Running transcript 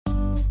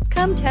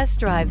Come test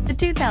drive the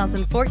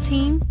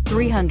 2014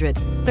 300.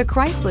 The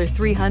Chrysler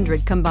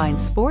 300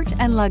 combines sport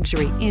and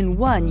luxury in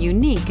one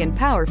unique and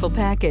powerful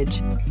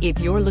package. If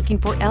you're looking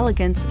for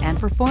elegance and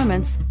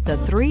performance, the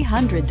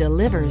 300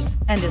 delivers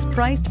and is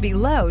priced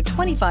below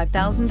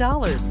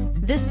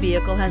 $25,000. This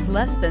vehicle has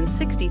less than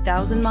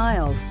 60,000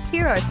 miles.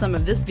 Here are some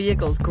of this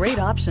vehicle's great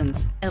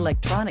options: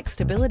 electronic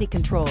stability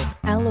control,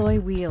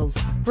 alloy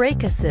wheels,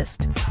 brake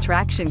assist,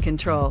 traction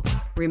control,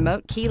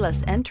 remote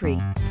keyless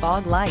entry,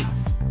 fog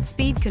lights,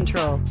 speed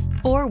control,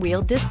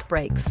 four-wheel disc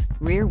brakes,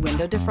 rear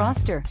window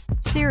defroster,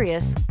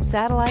 Sirius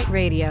satellite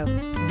radio.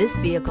 This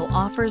vehicle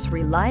offers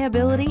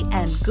reliability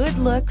and good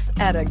looks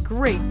at a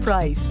great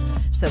price.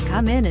 So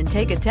come in and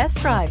take a test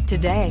drive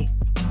today.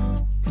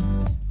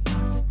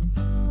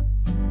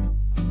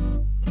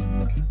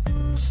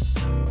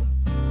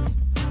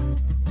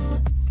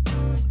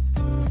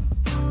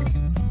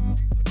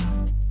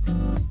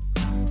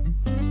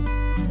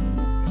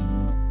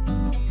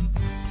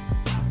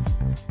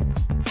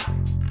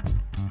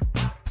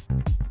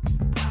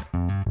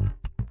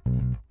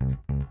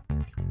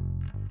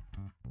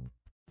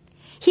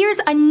 Here's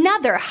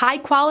another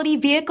high-quality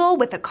vehicle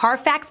with a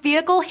Carfax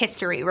Vehicle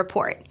History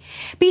Report.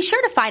 Be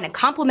sure to find a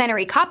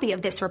complimentary copy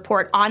of this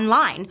report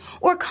online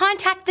or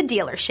contact the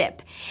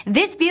dealership.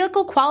 This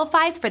vehicle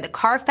qualifies for the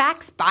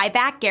Carfax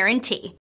Buyback Guarantee.